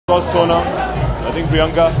course, Sonam. I think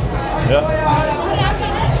Priyanka. Yeah.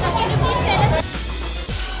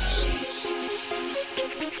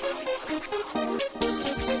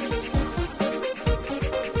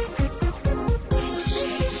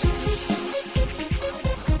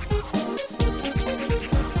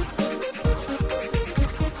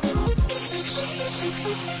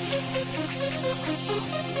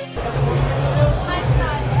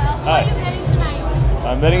 Hi. What are you wearing tonight?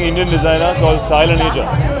 I'm wearing Indian designer called Style and Nature.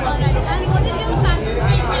 And what is your fashion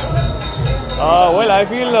statement? Well, I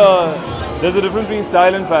feel there's a difference between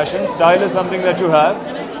style and fashion. Style is something that you have.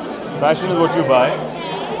 Fashion is what you buy.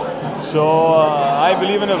 So I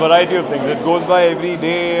believe in a variety of things. It goes by every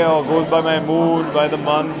day or goes by my mood, by the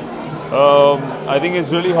month. I think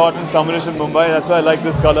it's really hot and summerish in Mumbai. That's why I like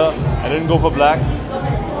this color. I didn't go for black.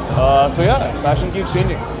 So yeah, fashion keeps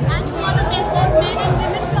changing. And who are the best dressed men and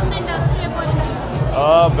women from the industry according to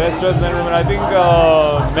you? Best dressed men and women. I think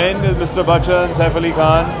men is Mr. Bachchan, Saif Ali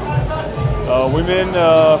Khan. Women,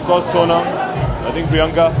 of course, Sonam. I think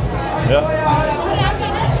Priyanka. Yeah.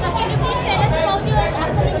 Can you please tell us about your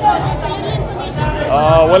upcoming projects? A little information.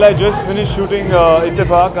 Well, I just finished shooting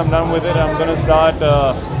Ittifaq. I'm done with it. I'm going to start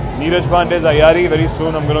Neeraj Pandey's Ayari very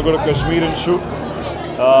soon. I'm going to go to Kashmir and shoot.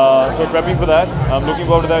 So prepping for that. I'm looking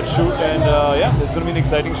forward to that shoot, and yeah, it's going to be an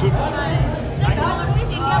exciting shoot. What do we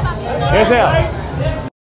think about this? Yes, yeah.